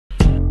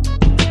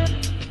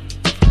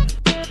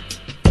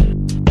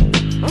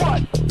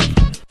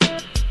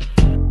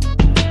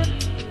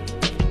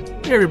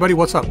Hey everybody,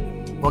 what's up?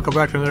 Welcome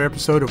back to another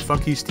episode of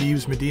Funky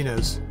Steve's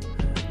Medinas.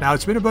 Now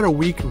it's been about a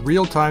week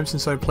real time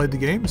since I played the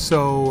game,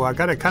 so I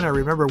gotta kind of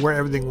remember where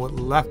everything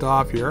left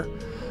off here.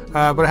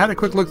 But I had a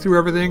quick look through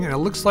everything, and it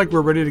looks like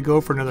we're ready to go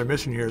for another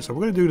mission here. So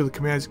we're gonna go to the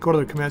command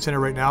center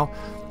right now,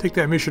 take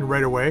that mission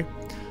right away.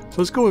 So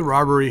let's go with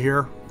robbery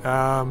here.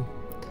 Gonna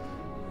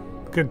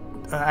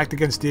act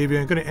against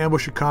Davian. Gonna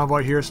ambush a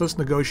convoy here. So let's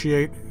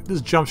negotiate.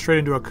 Just jump straight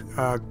into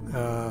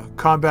a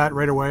combat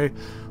right away.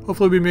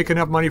 Hopefully we make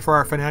enough money for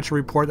our financial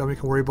report that we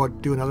can worry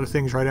about doing other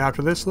things right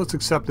after this. So let's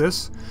accept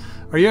this.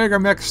 Our Jaeger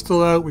mech is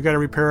still out. We got to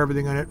repair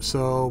everything on it,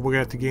 so we're going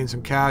to have to gain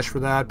some cash for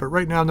that. But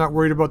right now I'm not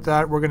worried about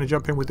that. We're going to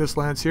jump in with this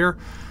lance here.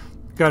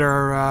 Got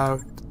our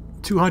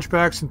 2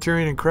 hunchbacks,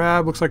 Centurion, and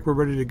Crab. Looks like we're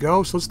ready to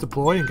go. So let's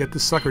deploy and get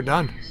this sucker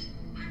done.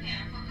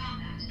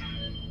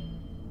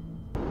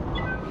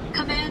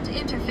 Command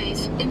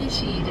interface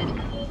initiated.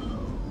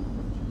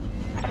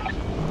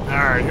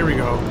 Alright, here we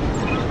go.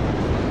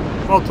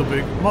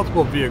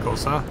 Multiple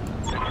vehicles, huh?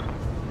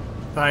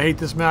 I hate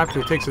this map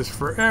because it takes us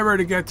forever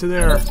to get to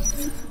there.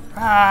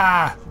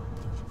 Ah!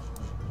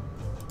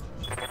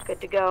 Good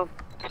to go.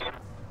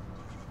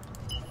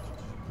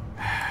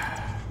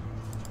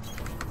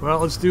 Well,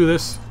 let's do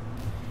this.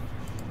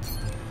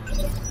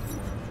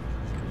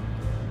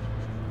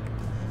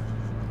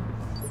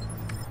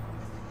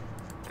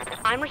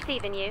 I'm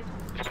receiving you.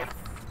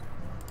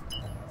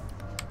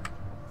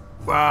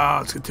 Wow,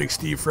 it's gonna take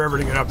Steve forever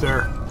to get up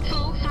there.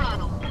 Full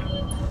throttle.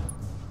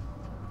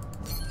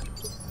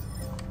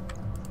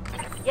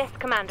 Yes,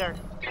 Commander.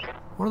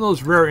 One of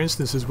those rare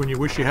instances when you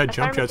wish you had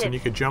jump jets and you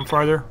could jump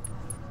farther.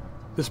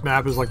 This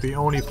map is like the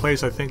only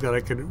place I think that I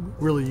could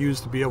really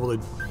use to be able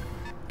to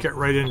get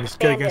right in and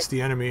get against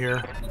the enemy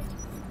here.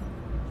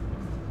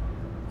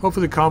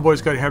 Hopefully the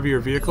convoy's got heavier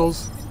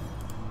vehicles.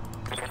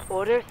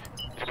 Orders.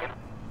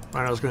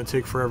 I know it's going to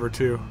take forever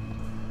too.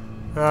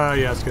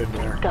 Yeah, it's good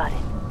there. Got it.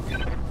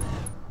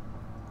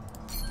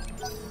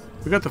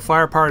 We got the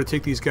firepower to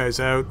take these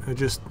guys out. It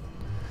just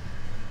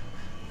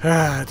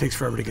it takes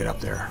forever to get up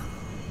there.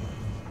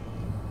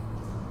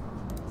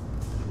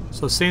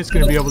 So Saint's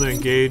going to be able to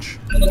engage.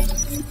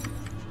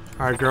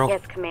 Alright, girl.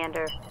 Yes,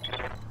 Commander.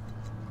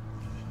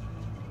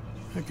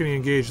 How can you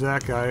engage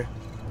that guy?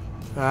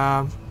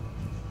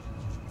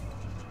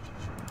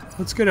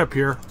 Let's get up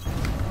here.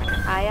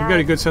 Aye, We got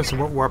a good sense of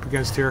what we're up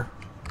against here.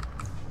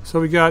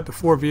 So we got the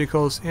 4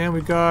 vehicles, and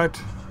we got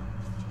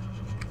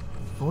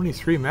only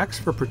 3 mechs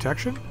for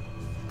protection?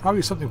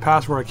 Probably something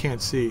past where I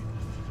can't see.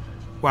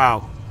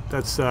 Wow,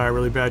 that's a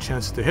really bad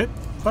chance to hit.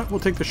 But we'll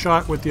take the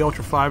shot with the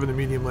Ultra 5 and the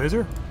medium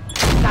laser.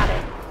 Got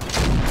it.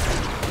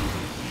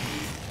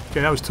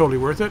 Okay, that was totally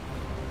worth it.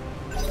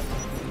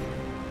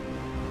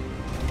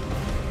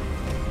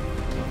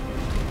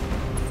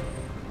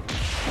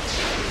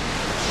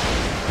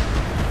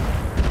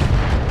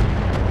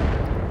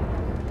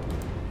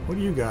 What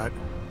do you got?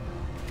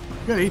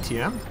 You got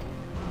ATM?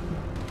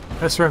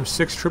 SRM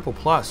 6 triple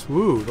plus.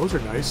 Woo, those are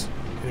nice.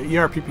 And an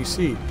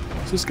ERPPC.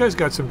 So this guy's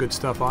got some good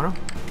stuff on him.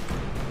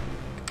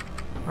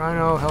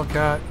 Rhino,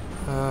 Hellcat.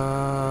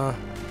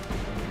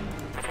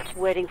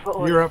 Waiting for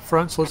orders. You're up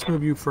front, so let's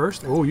move you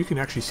first. Oh, you can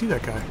actually see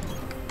that guy.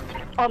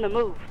 On the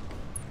move.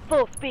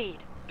 Full speed.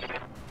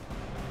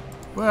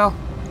 Well,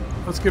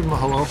 let's give him a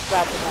hello. Roger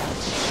that.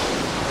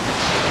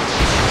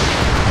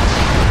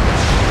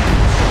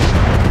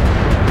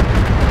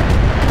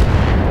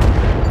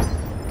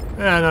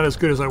 Yeah, not as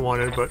good as I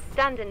wanted, but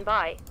Standing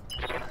by.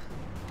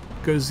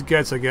 good as it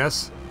gets, I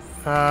guess.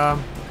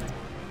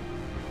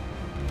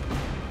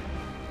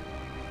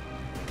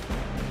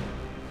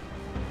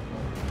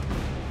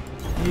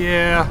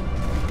 Yeah.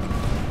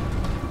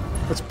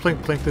 Let's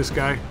plink this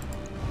guy.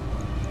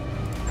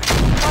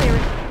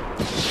 Firing.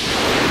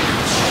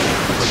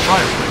 Let's try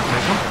to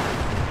plink him.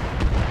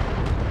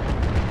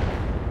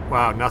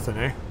 Wow, nothing,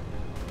 eh?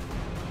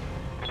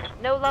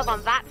 No love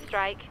on that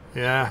strike.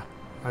 Yeah,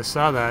 I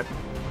saw that.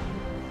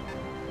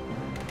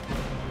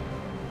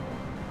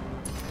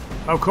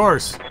 Of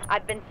course.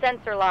 I've been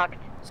sensor locked.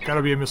 It's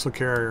gotta be a missile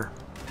carrier.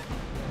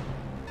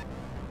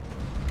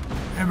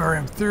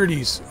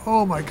 MRM-30s.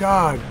 Oh my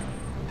god.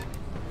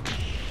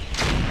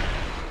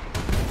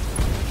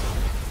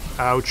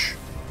 Ouch.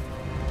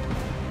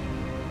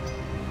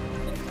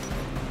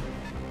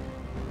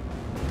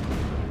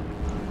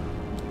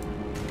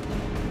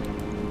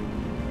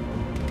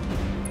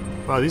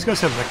 Wow, these guys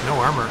have like no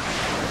armor.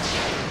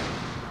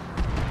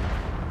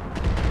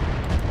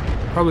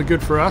 Probably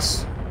good for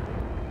us.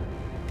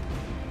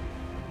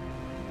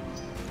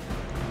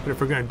 But if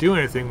we're going to do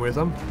anything with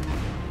them,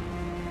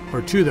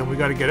 or to them, we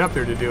got to get up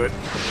there to do it.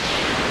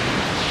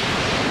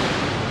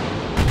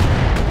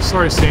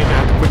 Sorry, Saint, to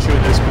have to put you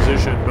in this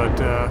position, but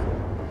there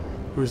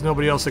was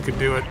nobody else that could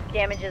do it.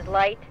 Damage is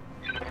light.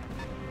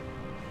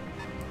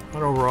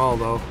 Not overall,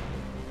 though.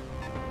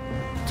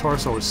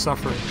 Torso is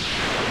suffering.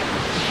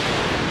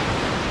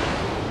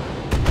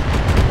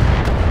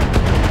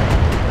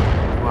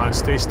 Come on,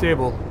 stay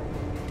stable.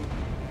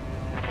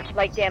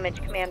 Light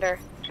damage, Commander.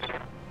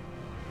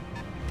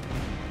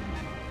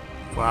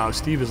 Wow,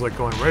 Steve is like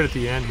going right at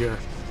the end here.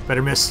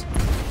 Better miss.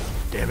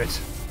 Damn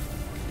it.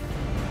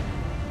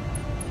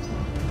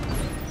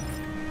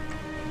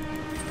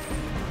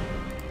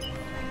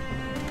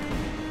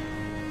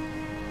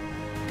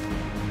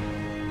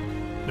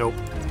 Nope.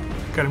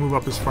 Gotta move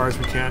up as far as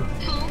we can.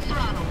 Full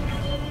throttle.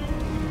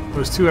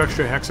 Those 2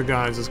 extra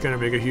hexagons is gonna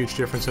make a huge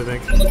difference, I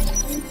think.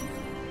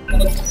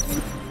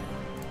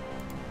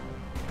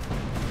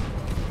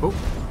 Oh,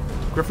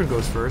 Griffin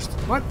goes first.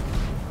 What?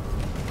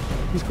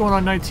 He's going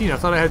on 19. I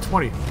thought I had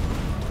 20.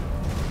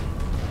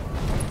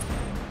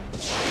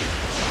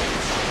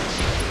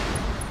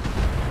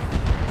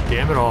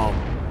 Damn it all.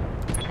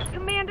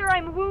 Commander,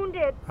 I'm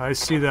wounded. I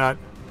see that.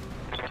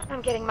 I'm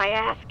getting my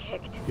ass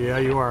kicked. Yeah,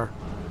 you are.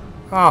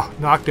 Oh,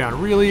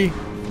 knockdown. Really?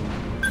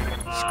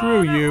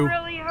 Screw that you.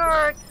 really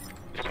hurts.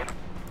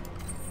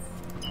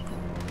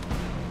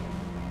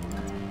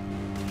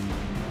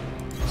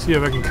 See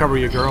if I can cover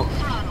you, girl.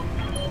 Throttle.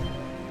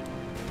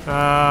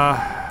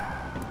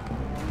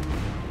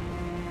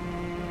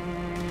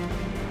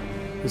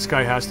 This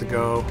guy has to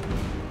go.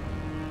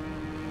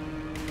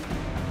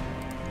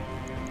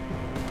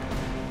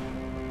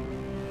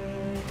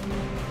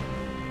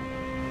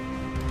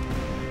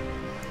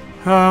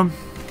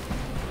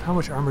 How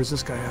much armor does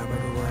this guy have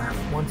everywhere?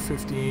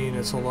 115,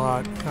 it's a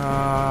lot.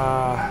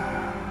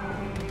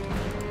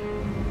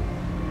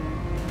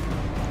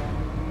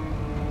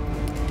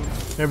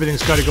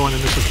 Everything's got to go in the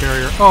missile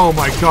carrier. Oh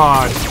my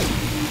god!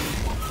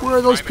 Where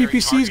are those Primary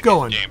PPCs target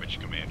going? is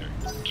damaged, Commander.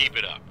 Keep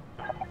it up.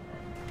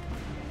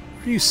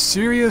 Are you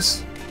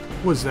serious?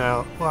 What was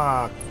that?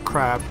 Ah,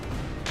 crap.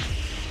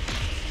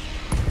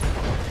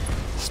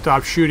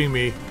 Stop shooting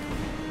me.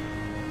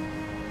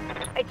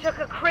 I took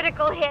a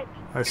critical hit.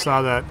 I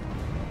saw that.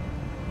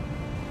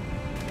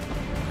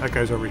 That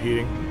guy's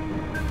overheating.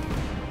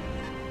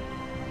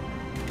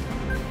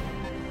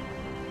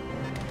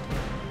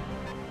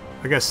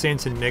 I got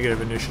Saints in negative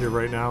initiative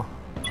right now.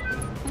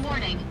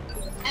 Warning.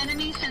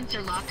 Enemy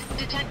sensor lock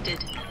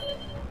detected.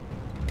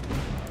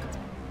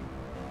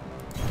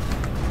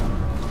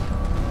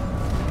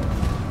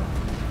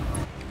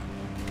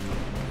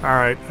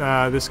 Alright,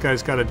 this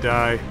guy's gotta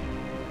die.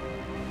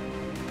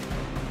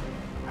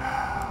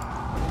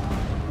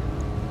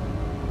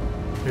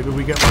 Maybe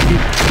we get lucky.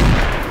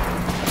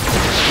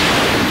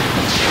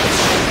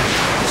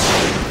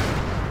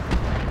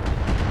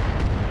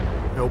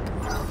 Nope.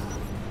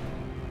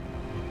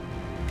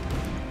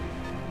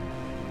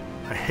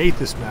 I hate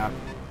this map.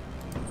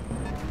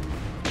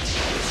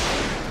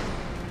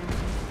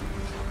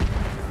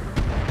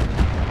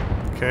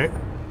 Okay.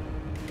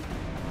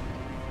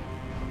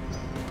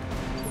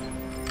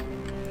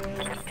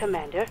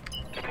 Commander.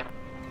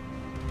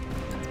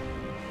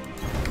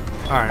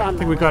 Alright, I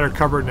think we got her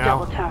covered now.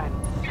 Double time.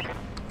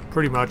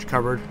 Pretty much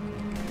covered.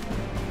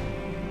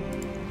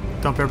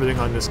 Dump everything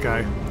on this guy.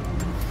 I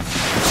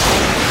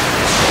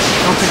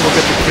don't think we'll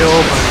get the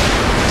kill,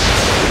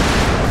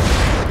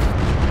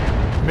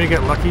 but may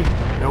get lucky.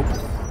 Nope.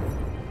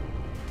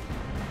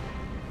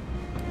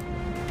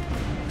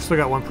 Still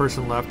got one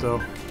person left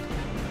though.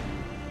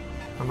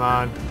 Come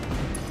on.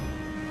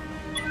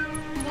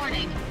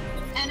 Warning.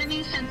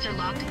 Enemy sensor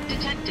lock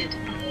detected.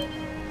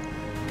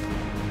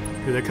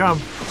 Here they come.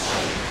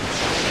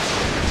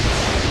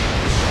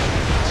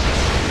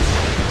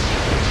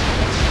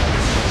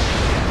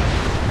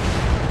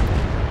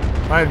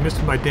 I had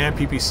missed my damn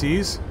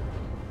PPCs.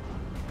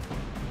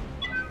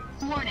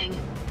 Warning.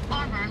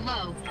 Armor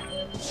low.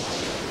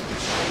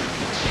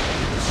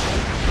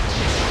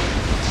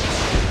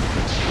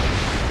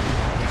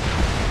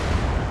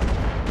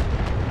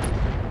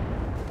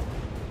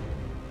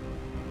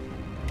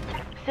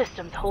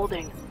 Systems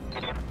holding.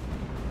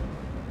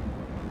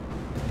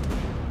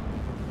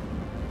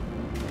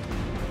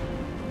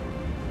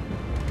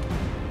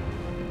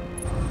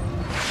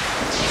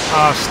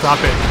 Ah, stop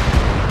it.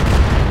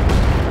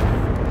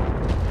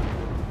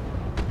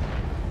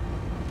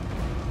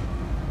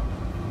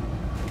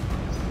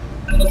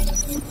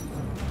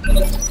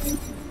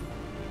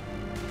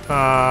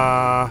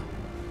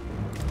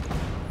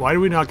 Why do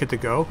we not get to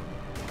go?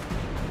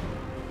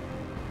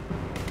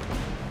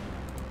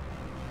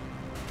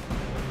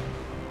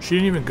 She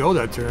didn't even go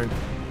that turn.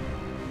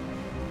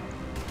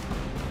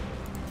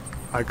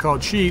 I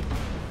called cheat.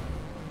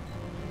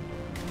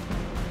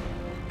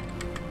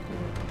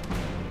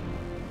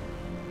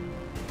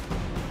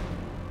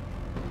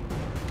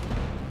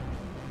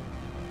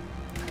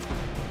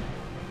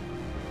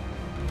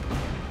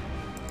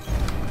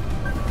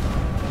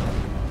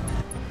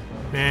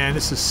 Man,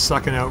 this is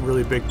sucking out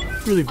really big,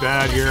 really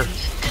bad here.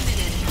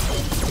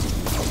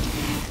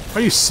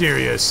 Are you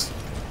serious?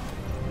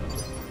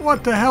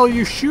 What the hell are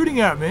you shooting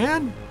at,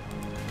 man?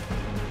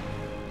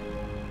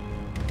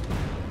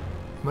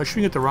 Am I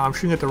shooting at the wrong? I'm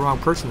shooting at the wrong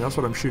person. That's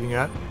what I'm shooting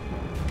at.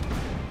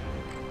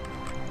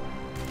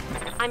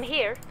 I'm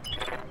here.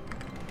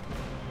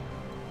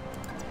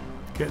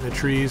 Get in the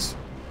trees.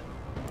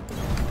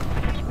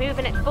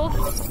 Moving at full.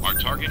 Our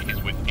target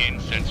is within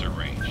sensor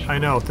range. I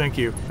know. Thank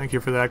you. Thank you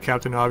for that,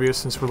 Captain Obvious.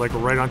 Since we're like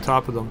right on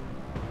top of them.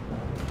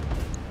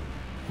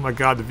 Oh my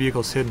God, the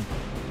vehicle's hidden.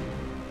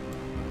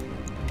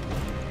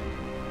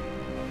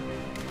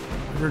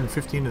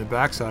 115 in the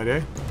backside,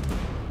 eh?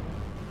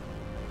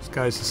 This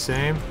guy's the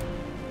same.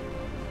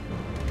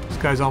 This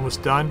guy's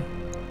almost done.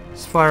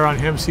 Let's fire on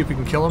him, see if we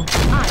can kill him.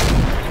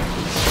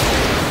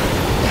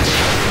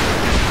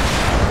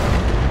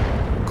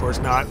 Of course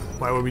not.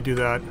 Why would we do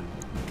that?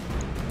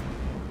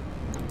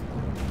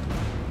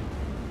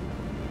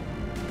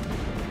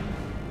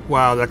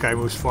 Wow, that guy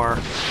moves far.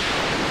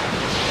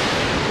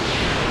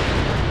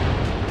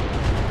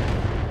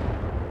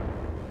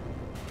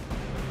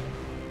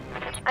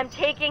 I'm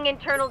taking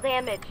internal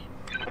damage.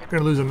 We're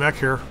gonna lose a mech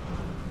here.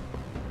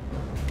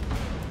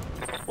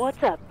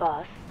 What's up,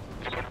 boss?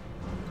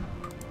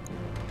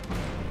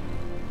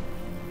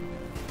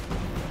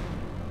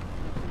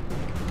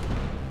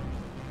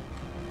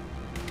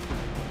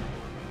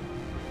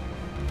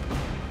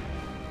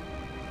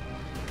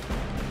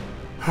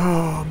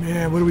 Oh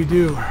man, what do we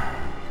do?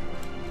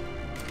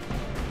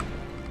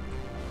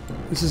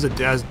 This is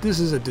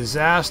a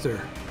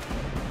disaster.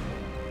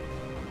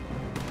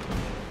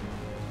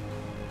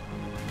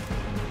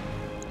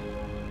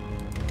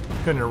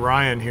 Got an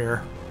Orion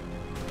here.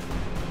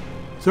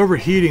 It's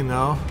overheating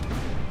though.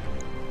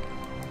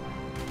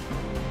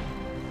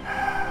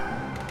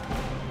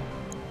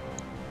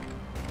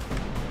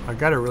 I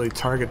gotta really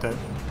target that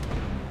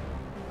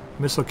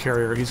missile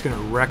carrier. He's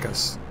gonna wreck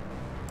us.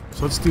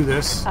 So let's do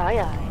this. Aye,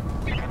 aye.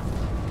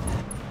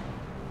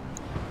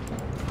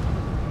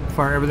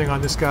 Fire everything on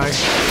this guy.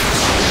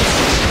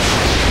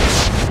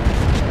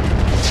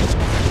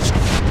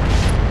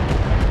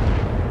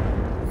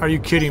 Are you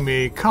kidding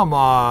me? Come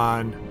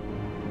on.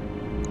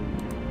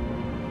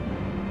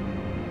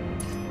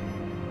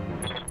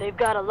 They've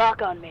got a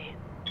lock on me.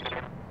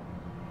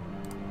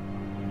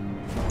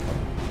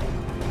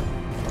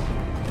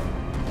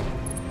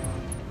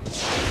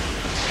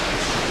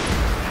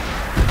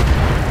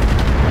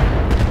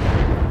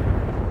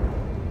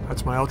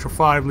 That's my Ultra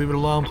 5. Leave it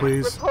alone,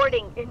 please.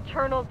 Reporting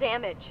internal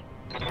damage.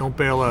 Don't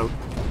bail out.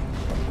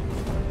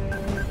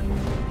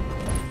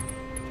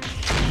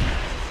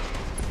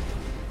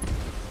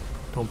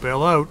 Don't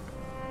bail out.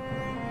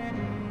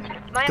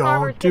 My Don't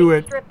armor's do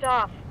getting it. stripped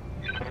off.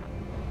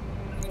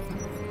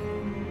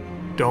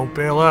 Don't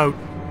bail out.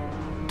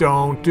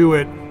 Don't do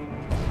it.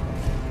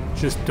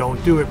 Just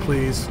don't do it,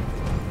 please.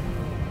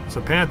 It's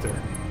a Panther.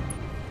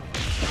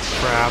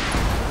 Crap.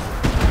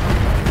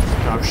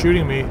 Stop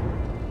shooting me.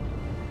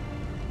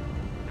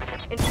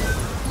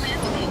 Land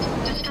fleet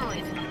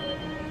destroyed.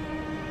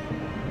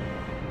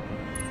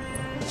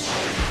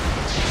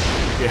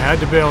 You had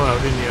to bail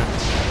out, didn't you?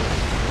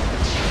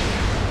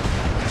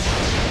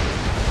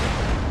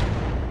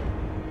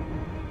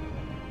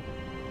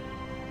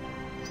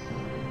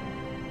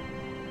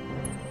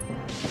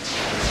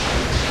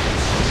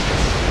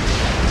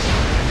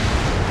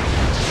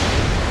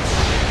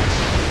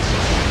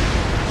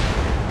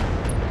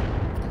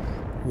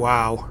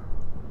 Wow.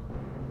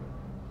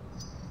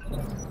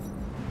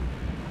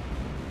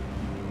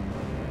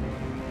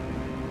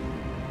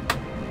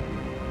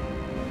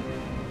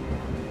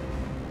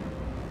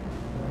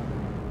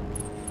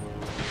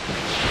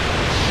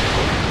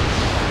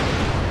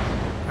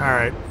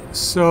 Alright,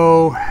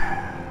 so...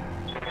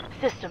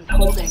 Systems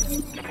holding.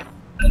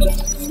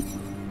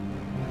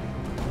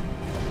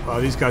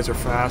 Wow, these guys are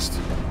fast.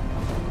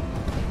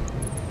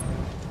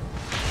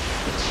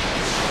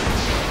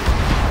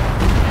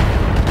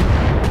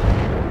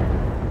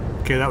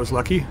 Okay, that was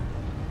lucky.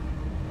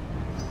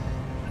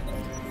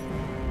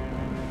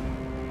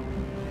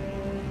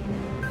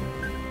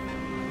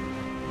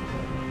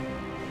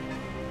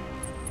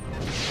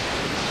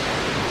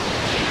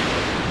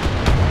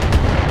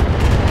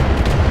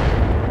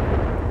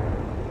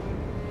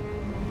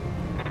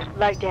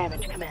 Light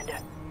damage, Commander.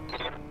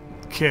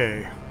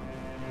 Okay.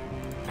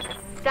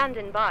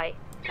 Standing by.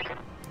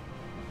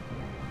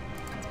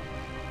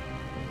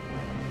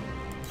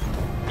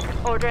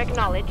 Order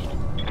acknowledged.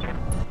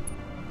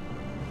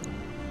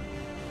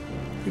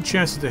 Good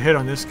chances to hit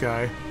on this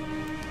guy.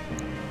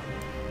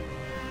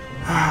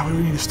 What do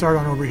we need to start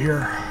on over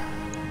here?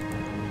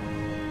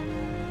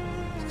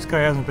 This guy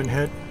hasn't been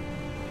hit.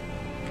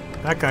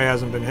 That guy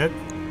hasn't been hit.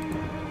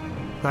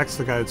 That's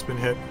the guy that's been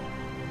hit.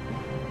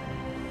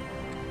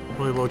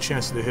 Really low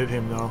chances to hit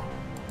him though.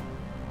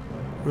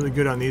 Really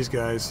good on these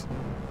guys.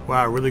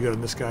 Wow, really good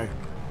on this guy.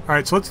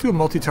 Alright, so let's do a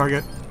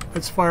multi-target.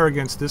 Let's fire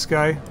against this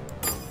guy,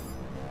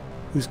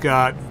 who's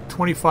got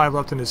 25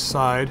 left on his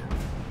side,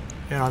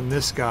 and on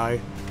this guy.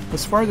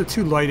 Let's fire the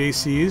two light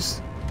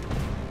ACs.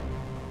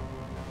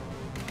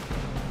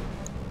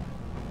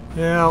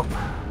 Yeah.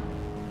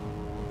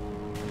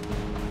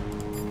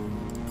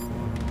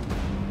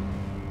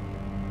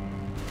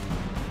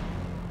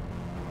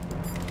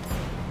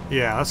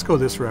 Yeah, let's go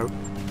this route.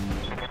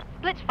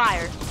 Split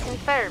fire.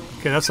 Confirmed.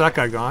 Okay, that's that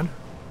guy gone.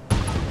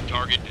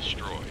 Target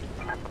destroyed.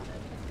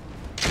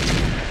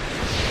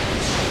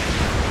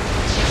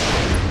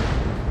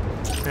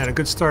 And a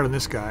good start on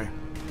this guy.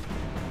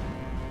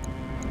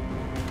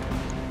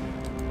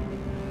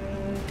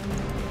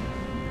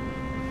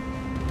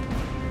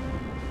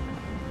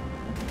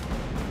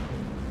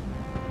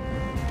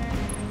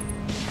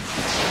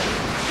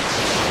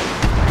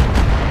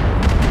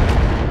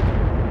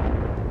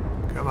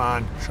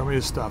 on. Show me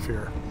his stuff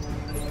here.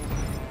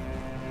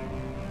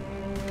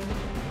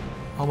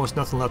 Almost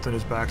nothing left on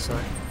his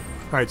backside.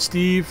 Alright,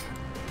 Steve.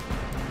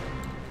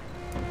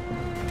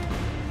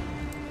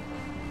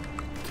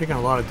 Taking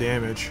a lot of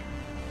damage.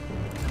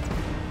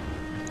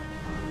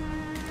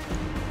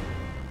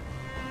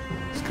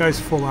 This guy's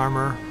full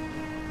armor.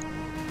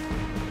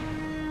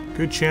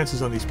 Good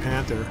chances on these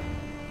Panther.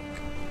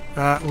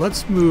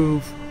 Let's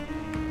move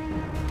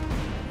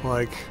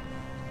like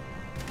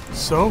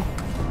so.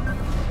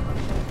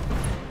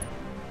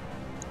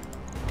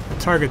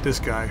 Target this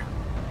guy.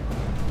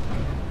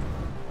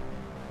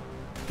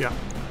 Yeah.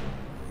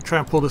 Try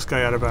and pull this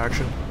guy out of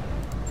action.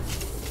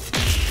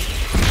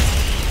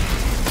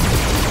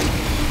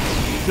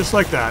 Just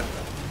like that.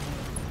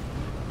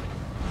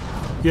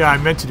 Yeah, I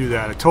meant to do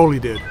that. I totally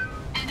did.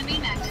 Enemy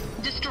mech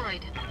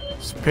destroyed.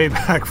 It's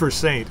payback for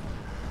Saint.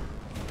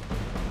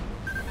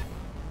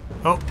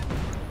 Oh,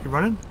 you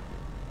running?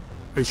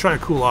 Oh, he's trying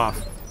to cool off.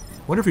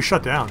 Wonder if he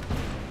shut down.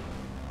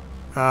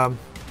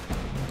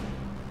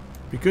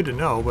 Be good to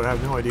know, but I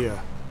have no idea.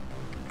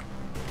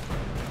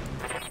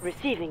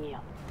 Receiving you.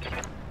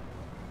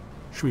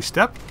 Should we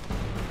step?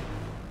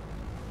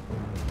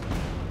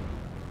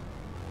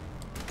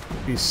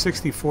 Be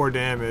 64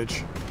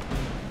 damage.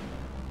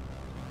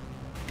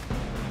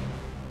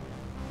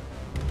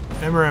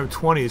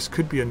 MRM-20s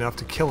could be enough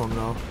to kill him,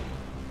 though.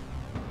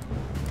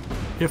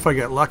 If I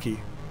get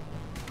lucky.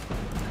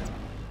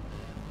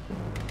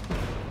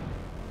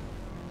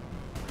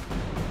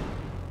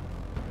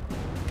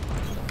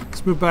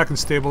 Let's move back and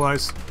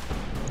stabilize.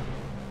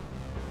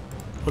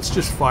 Let's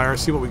just fire,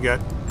 see what we get.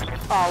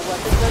 All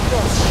weapons are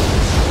good.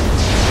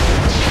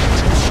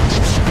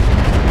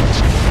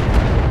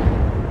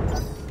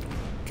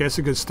 Okay, that's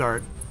a good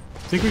start. I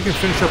think we can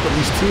finish up at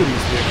least 2 of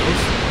these vehicles.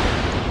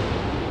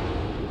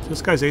 So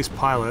this guy's ace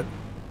pilot.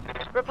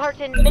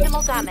 Reporting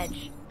minimal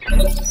damage.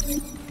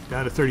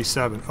 Down to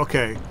 37.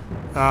 Okay.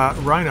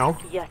 Rhino.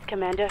 Yes,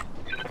 Commander.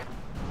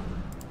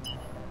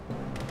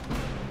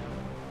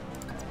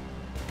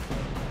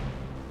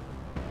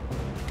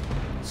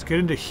 Let's get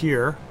into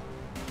here.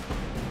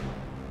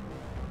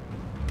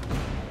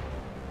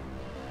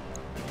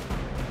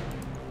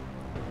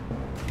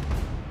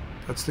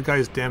 That's the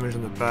guy's damage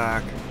in the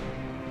back.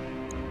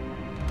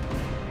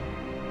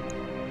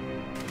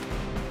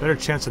 Better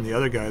chance than the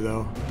other guy,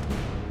 though.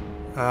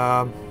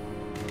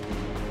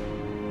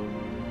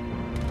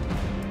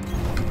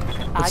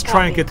 Let's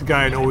try and get the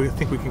guy I know we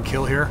think we can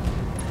kill here.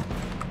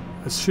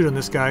 Let's shoot on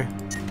this guy.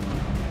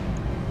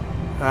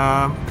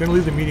 Gonna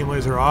leave the medium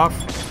laser off.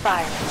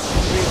 Fire.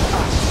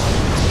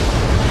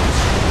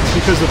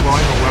 Because the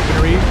volume of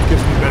weaponry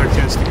gives me a better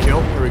chance to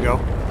kill. There we go.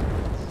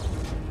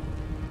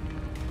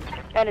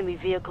 Enemy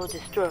vehicle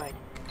destroyed.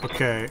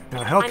 Okay,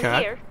 now Hellcat.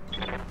 I'm here.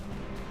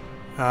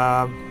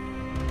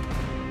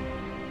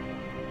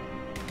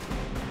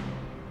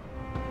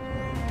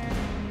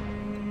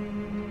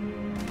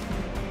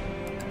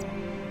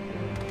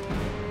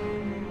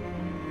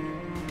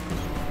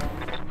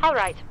 All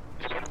right.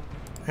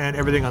 And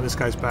everything on this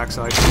guy's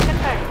backside.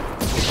 Confirmed.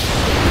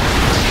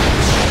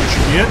 That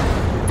should be it.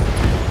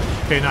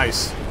 Okay,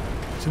 nice.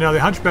 So now the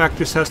Hunchback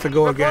just has to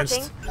go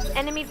against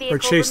Enemy vehicle or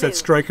chase that removed.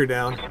 Striker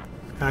down.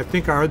 And I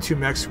think our other 2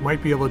 mechs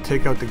might be able to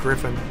take out the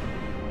Griffin.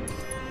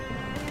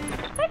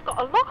 They've got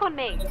a lock on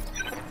me.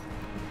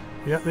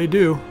 Yeah, they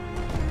do.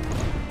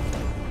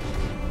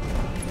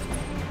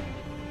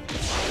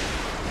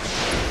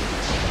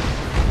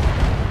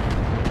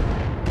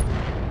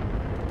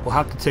 We'll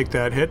have to take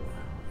that hit.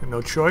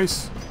 No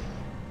choice.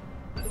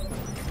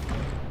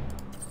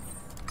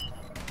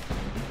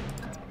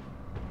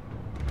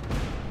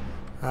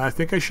 I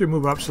think I should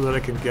move up so that I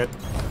can get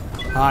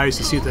eyes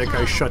to see if that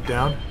guy's shut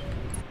down.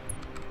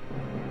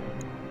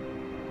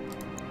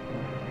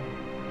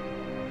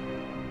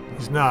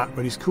 He's not,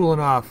 but he's cooling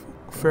off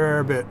a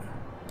fair bit.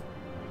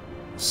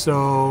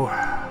 So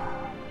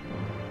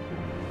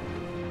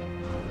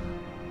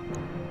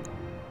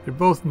they're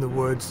both in the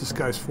woods. This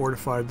guy's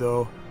fortified,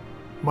 though.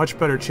 Much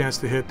better chance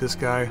to hit this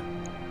guy.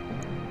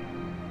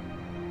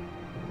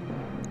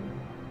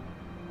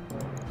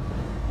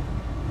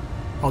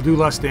 I'll do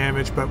less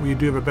damage, but we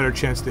do have a better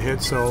chance to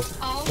hit, so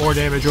more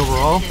damage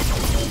overall.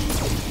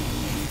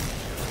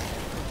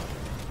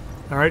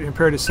 Alright,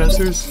 imperative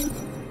sensors.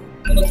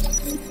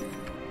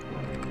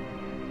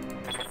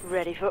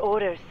 Ready for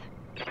orders.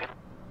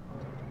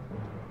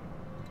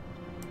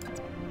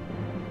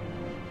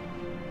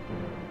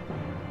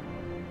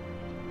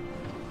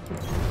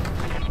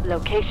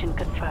 Location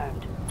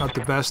confirmed. Not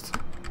the best.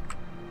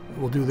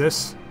 We'll do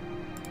this.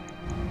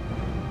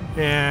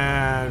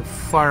 And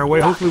fire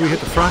away. Hopefully we hit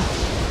the front.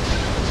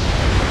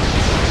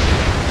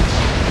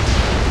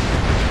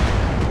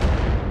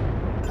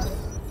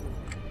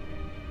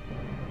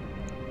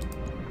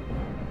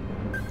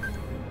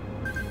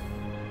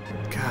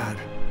 God.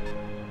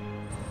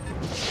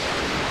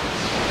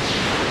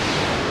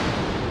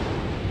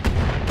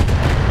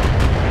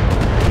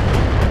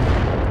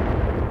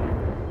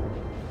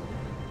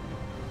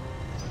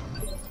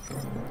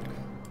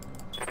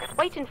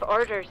 Waiting for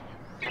orders.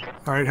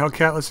 Alright,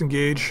 Hellcat, let's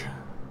engage.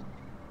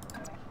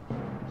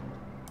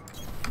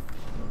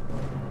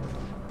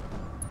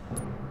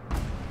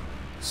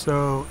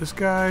 So, this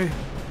guy,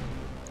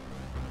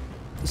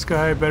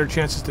 better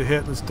chances to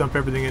hit. Let's dump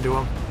everything into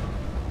him.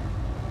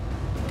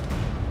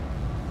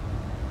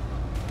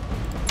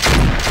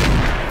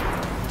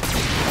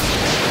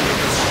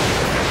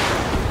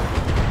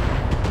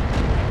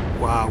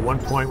 Wow, 1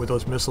 point with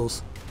those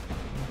missiles.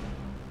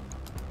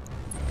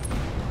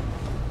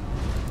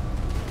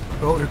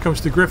 Oh, here comes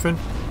the Griffin.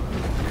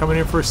 Coming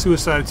in for a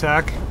suicide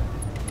attack.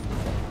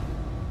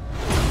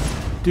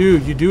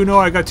 Dude, you do know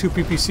I got 2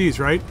 PPCs,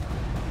 right?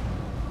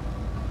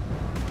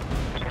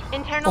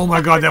 Internal Oh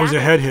my god, that was a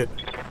damage. head hit.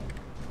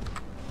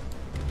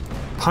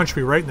 Punch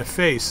me right in the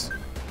face.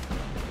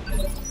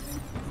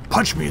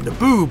 Punch me in the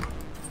boob.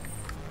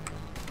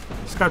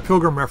 Scott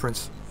Pilgrim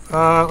reference.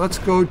 Let's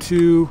go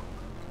to...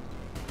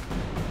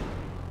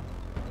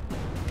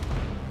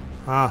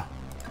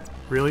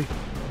 really?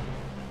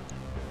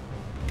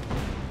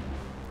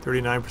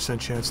 39%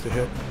 chance to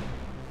hit.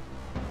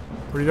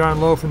 Pretty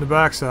darn low from the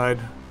backside.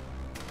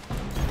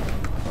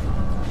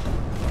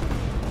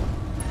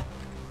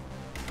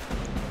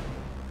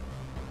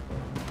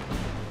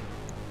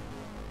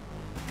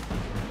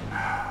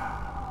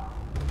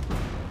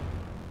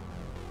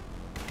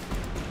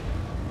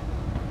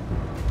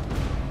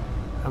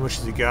 How much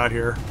has he got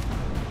here?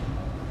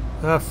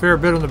 A fair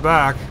bit on the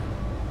back.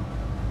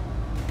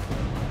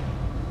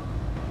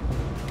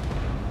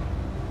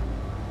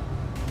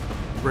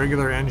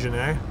 Regular engine,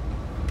 eh?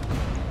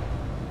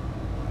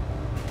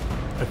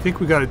 I think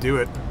we gotta do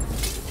it.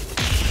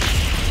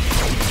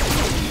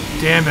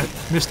 Damn it!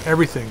 Missed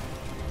everything.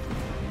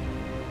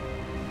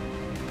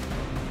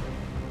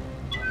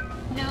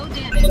 No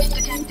damage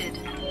detected.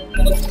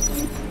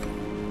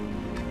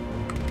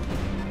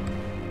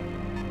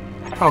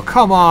 Oh,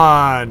 come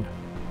on!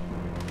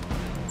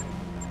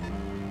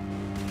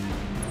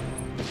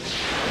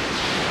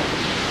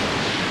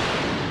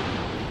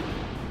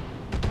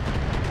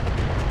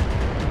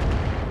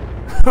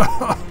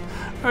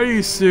 Are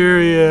you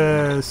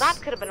serious? That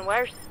could have been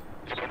worse.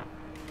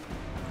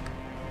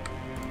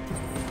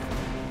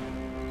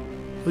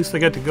 At least I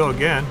get to go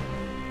again.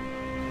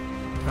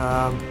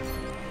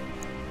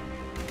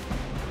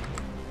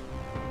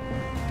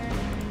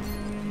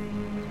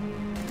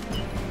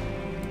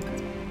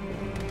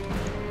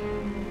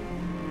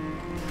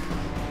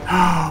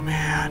 Oh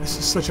man, this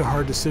is such a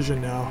hard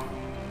decision now.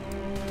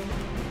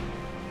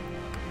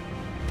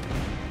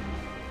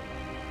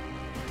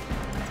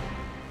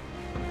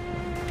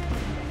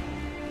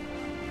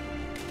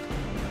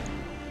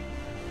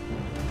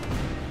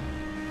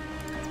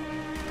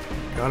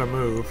 Gotta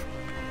move.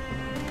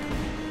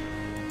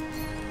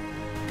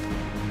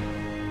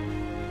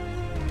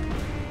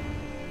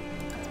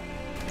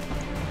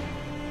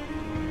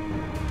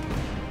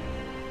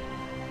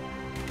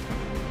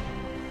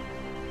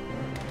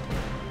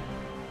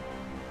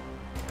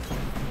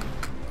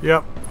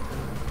 Yep.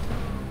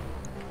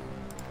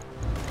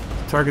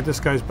 Target this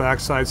guy's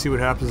backside, see what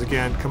happens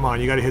again. Come on,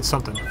 you gotta hit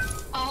something.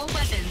 All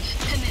weapons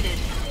committed.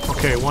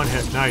 Okay, 1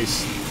 hit,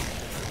 nice.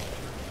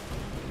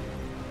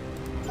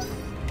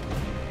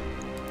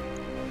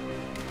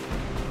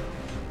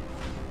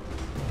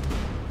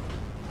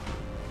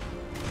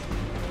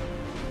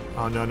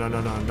 Oh, no, no,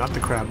 no, no, not the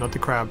crab, not the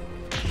crab.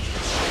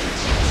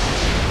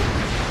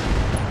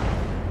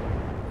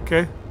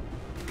 Okay,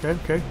 okay,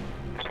 okay.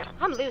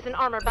 I'm losing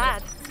armor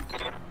bad.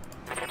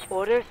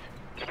 Orders?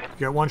 You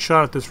got 1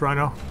 shot at this,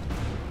 Rhino.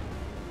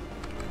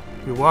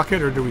 Do we walk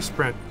it or do we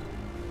sprint?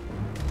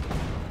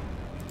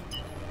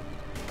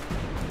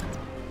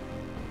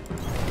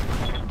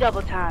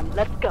 Double time.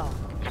 Let's go.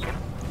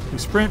 We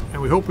sprint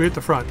and we hope we hit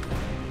the front.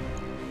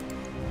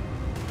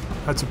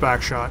 That's a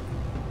back shot.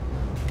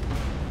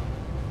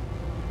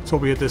 Let's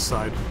hope we hit this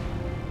side.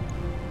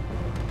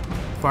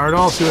 Fire it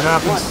all, see what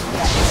happens.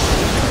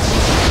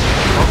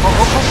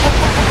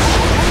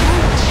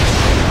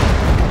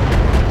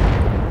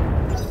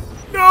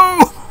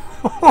 No!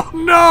 Oh,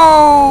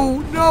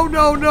 no! No,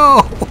 no,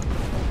 no!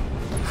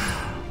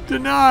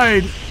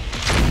 Denied!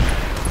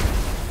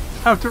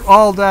 After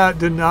all that,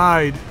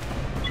 denied.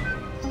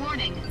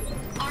 Warning.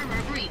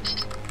 Armor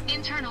breached.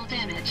 Internal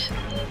damage.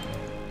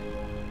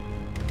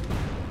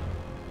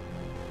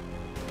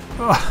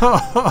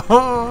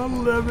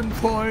 11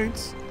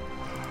 points.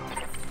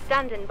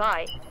 Standing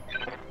by.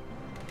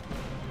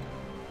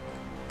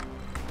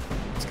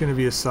 It's gonna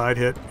be a side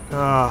hit.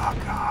 Oh,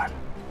 God.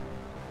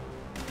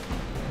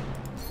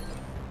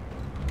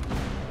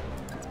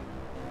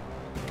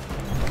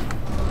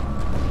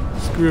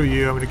 Screw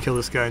you, I'm gonna kill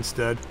this guy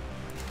instead.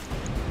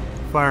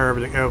 Fire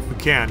everything. Oh, if we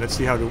can. Let's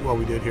see how well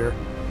we did here.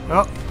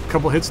 Oh, a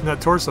couple hits in that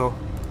torso.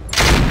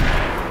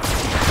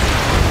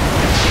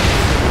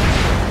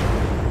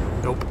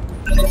 Nope.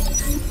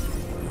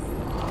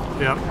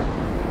 Yep.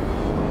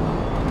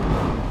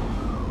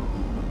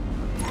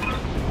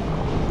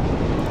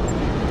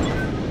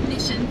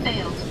 Mission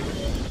failed.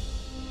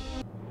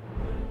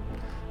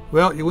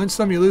 Well, you win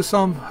some, you lose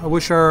some. I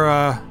wish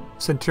our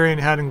Centurion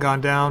hadn't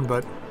gone down,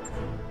 but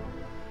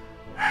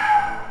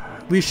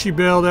At least she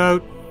bailed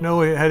out.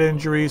 No head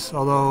injuries,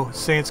 although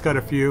Saint's got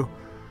a few.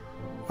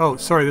 Oh,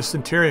 sorry, the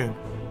Centurion.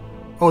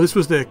 Oh, this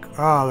was the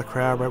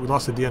crab, right? We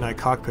lost the DNI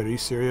cockpit. Are you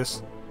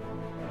serious?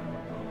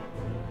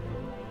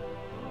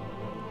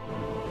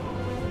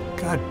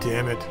 God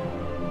damn it.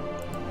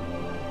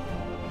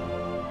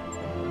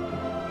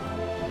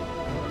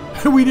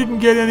 We didn't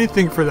get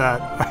anything for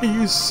that. Are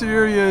you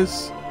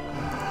serious?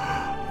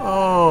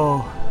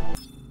 Oh.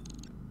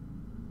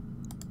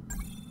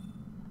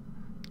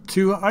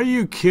 Are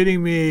you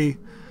kidding me?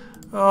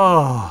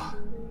 Oh.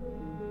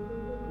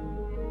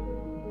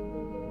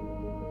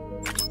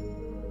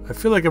 I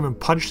feel like I've been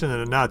punched in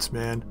the nuts,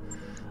 man.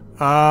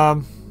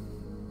 Wow.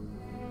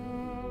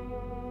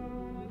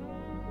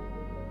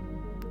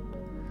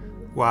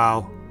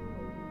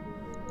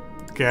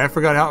 Okay, I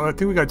forgot how. I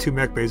think we got 2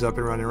 mech bays up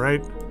and running,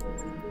 right?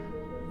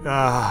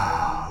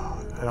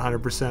 At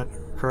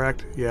 100%,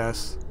 correct?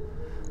 Yes.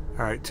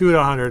 All right, 2 at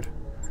 100.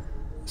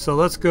 So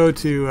let's go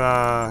to.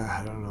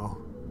 I don't know.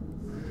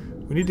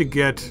 We need to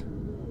get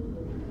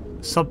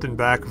something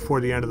back before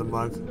the end of the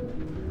month.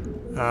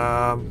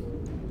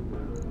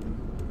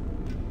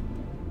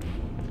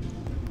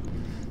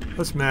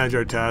 Let's manage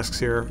our tasks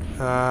here.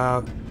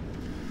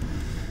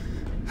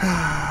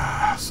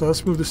 So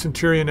let's move the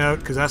Centurion out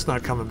because that's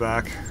not coming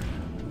back.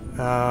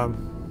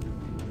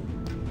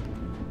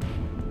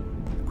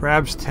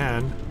 Crab's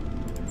 10.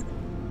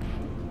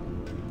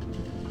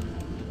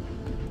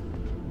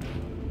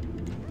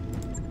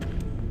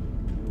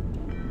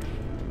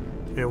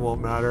 It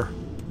won't matter.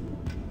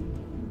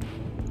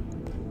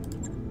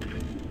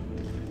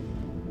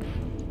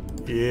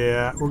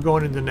 Yeah, we're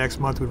going into next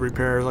month with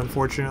repairs,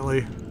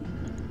 unfortunately.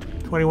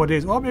 21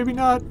 days. Oh, maybe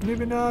not.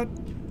 Maybe not.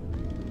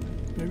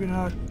 Maybe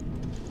not.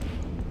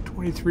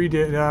 23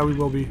 days. Yeah, we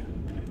will be.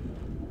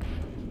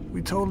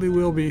 We totally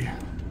will be.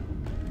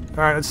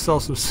 Alright, let's sell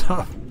some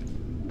stuff.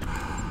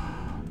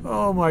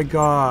 Oh my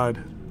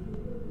god.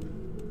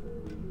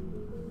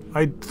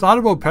 I thought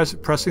about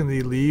pressing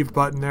the leave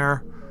button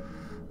there.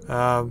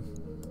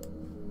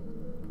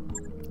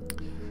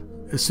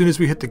 As soon as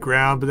we hit the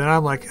ground, but then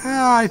I'm like,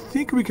 I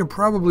think we can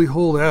probably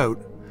hold out.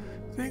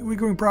 I think we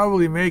can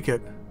probably make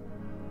it.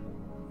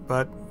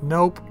 But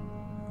nope.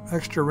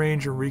 Extra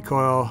range and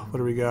recoil. What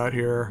do we got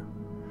here?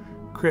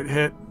 Crit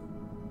hit.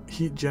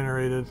 Heat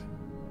generated.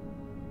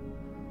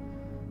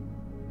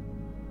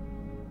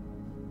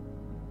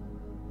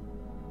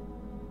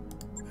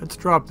 Let's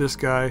drop this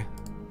guy.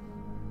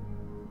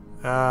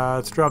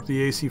 Let's drop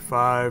the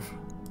AC-5.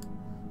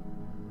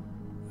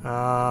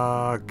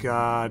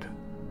 God.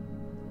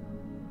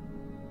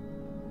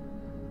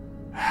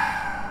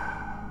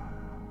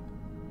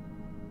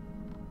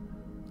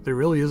 There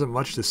really isn't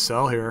much to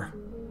sell here.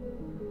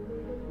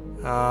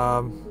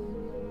 I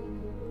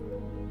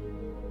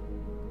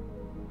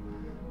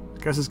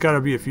guess it's got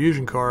to be a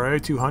fusion core,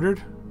 right?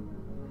 200?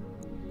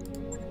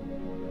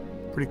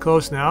 Pretty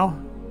close now.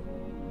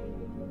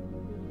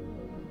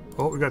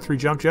 Oh, we got 3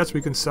 jump jets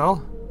we can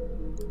sell.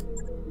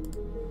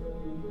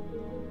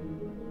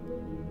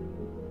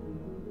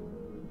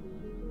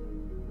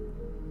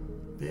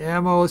 The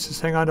ammo, let's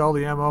just hang on to all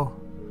the ammo.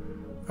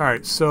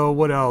 Alright, so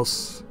what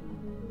else?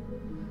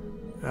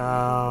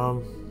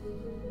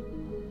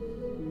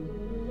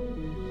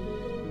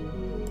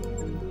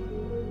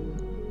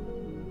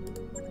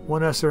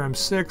 One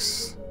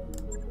SRM6.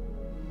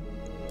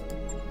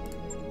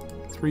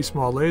 3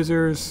 small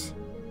lasers.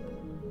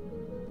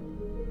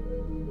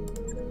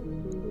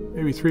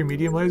 Maybe 3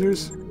 medium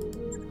lasers.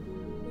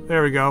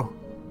 There we go.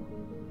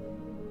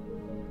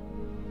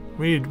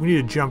 We need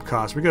a jump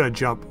cost. We gotta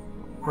jump.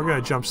 We're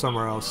gonna jump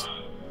somewhere else.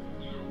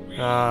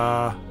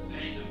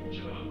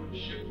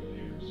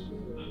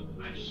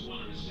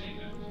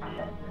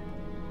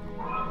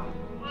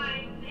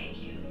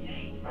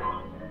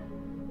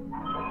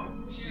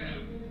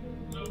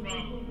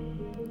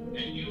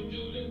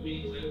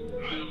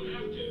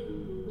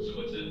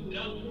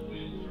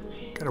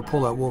 Gotta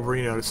pull that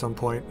Wolverine out at some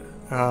point.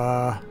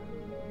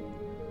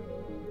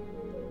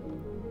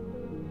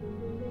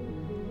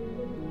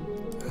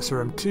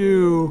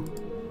 SRM2.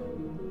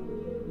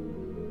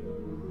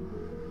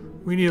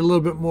 We need a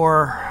little bit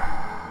more.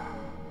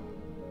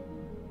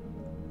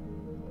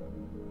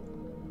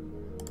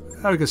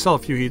 We can sell a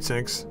few heat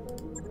sinks.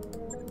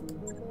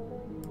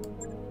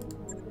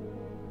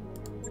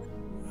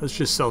 Let's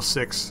just sell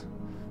 6.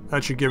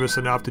 That should give us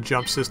enough to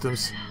jump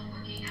systems.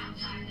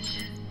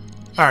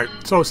 Alright,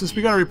 so since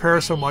we gotta repair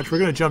so much, we're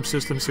gonna jump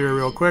systems here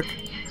real quick.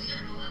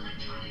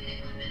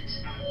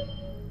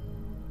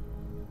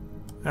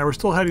 Now we're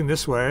still heading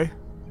this way.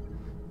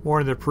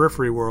 More in the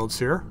periphery worlds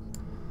here.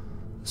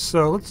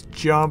 So let's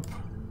jump.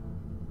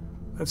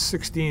 That's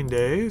 16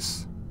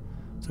 days.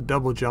 It's a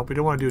double jump. We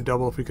don't want to do a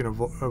double if we can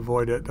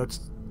avoid it.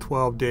 That's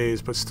 12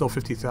 days, but still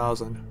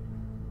 50,000.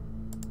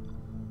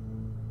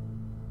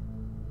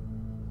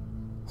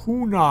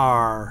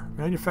 Hunar.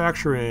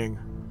 Manufacturing.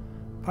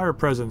 Pirate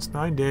presence.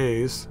 9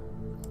 days.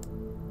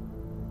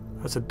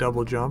 That's a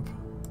double jump.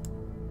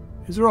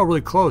 These are all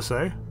really close,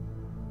 eh?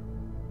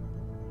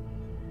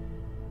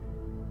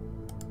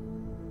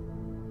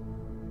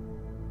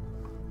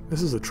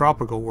 This is a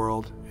tropical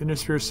world.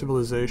 Innosphere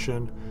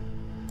civilization.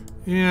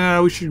 Yeah,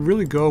 we should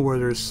really go where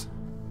there's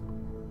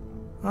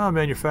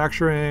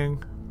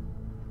manufacturing,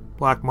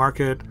 black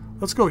market.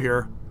 Let's go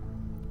here.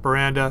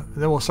 Veranda,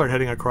 and then we'll start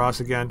heading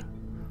across again.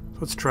 So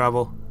let's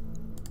travel.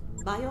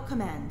 Bio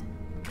command.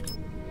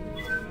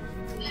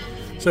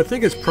 So I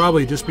think it's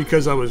probably just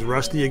because I was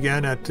rusty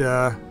again at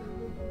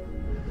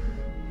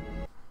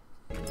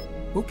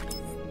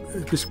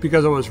just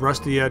because I was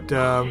rusty at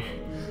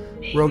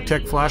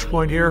Roguetech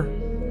Flashpoint here,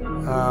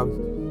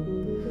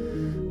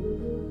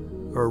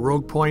 or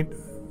Roguepoint.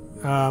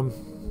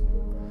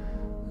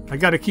 I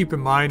got to keep in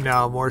mind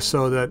now more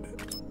so that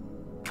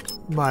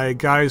my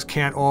guys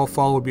can't all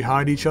follow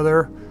behind each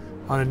other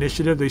on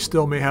initiative. They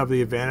still may have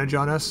the advantage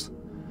on us.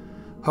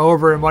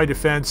 However, in my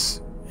defense,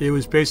 it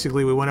was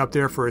basically we went up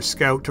there for a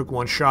scout, took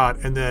one shot,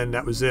 and then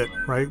that was it,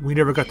 right? We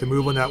never got to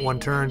move on that one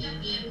turn.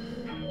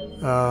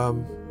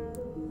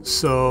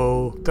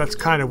 So that's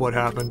kind of what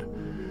happened.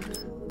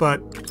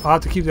 But I'll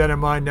have to keep that in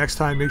mind next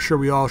time. Make sure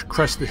we all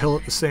crest the hill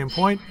at the same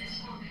point.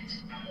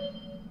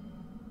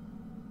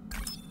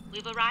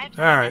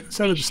 Alright, let's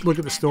have a just look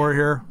at the store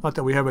here. Not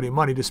that we have any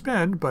money to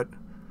spend, but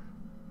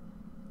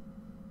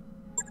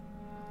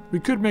we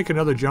could make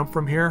another jump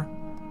from here.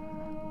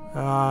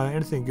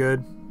 Anything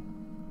good?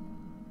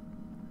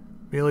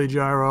 Melee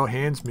gyro,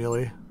 hands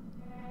melee.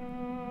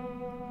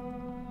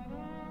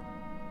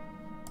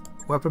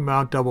 Weapon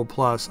mount double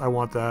plus. I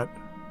want that.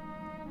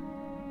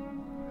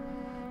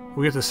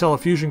 We have to sell a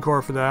fusion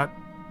core for that.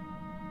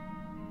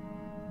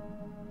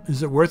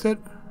 Is it worth it?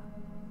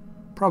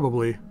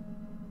 Probably.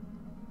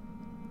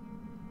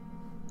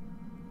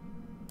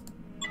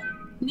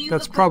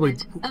 That's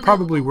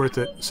probably worth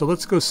it. So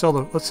let's go sell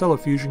a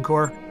fusion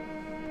core.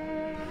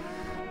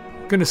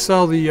 I'm gonna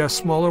sell the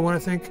smaller one, I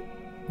think,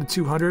 the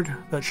 200.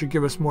 That should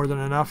give us more than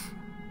enough.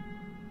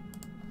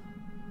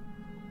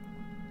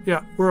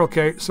 Yeah, we're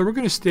okay. So we're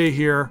gonna stay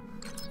here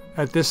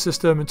at this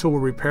system until we're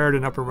repaired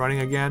and up and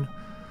running again.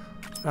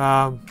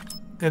 And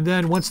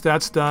then once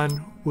that's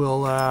done,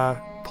 we'll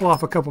pull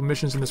off a couple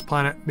missions on this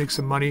planet, make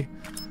some money,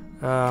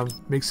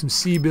 make some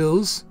sea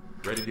bills.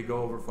 Ready to go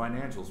over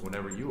financials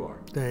whenever you are.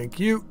 Thank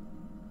you.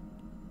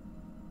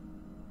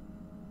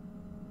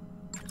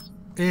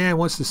 And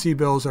once the sea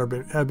bills have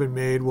been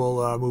made,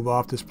 we'll move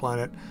off this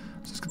planet.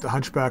 Let's get the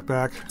Hunchback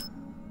back.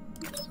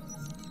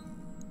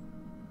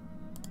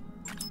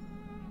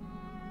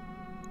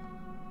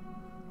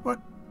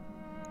 What?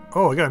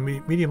 Oh, I got a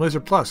medium laser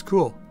plus.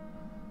 Cool.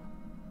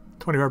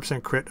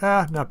 25% crit.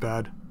 Ah, not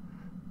bad.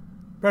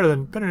 Better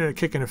than a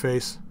kick in the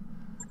face.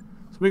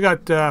 We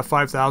got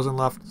 5,000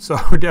 left, so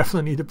we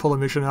definitely need to pull a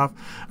mission off.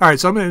 All right,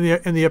 so I'm going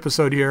to end the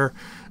episode here.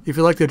 If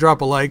you'd like to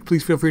drop a like,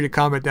 please feel free to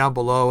comment down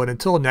below. And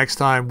until next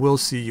time, we'll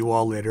see you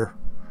all later.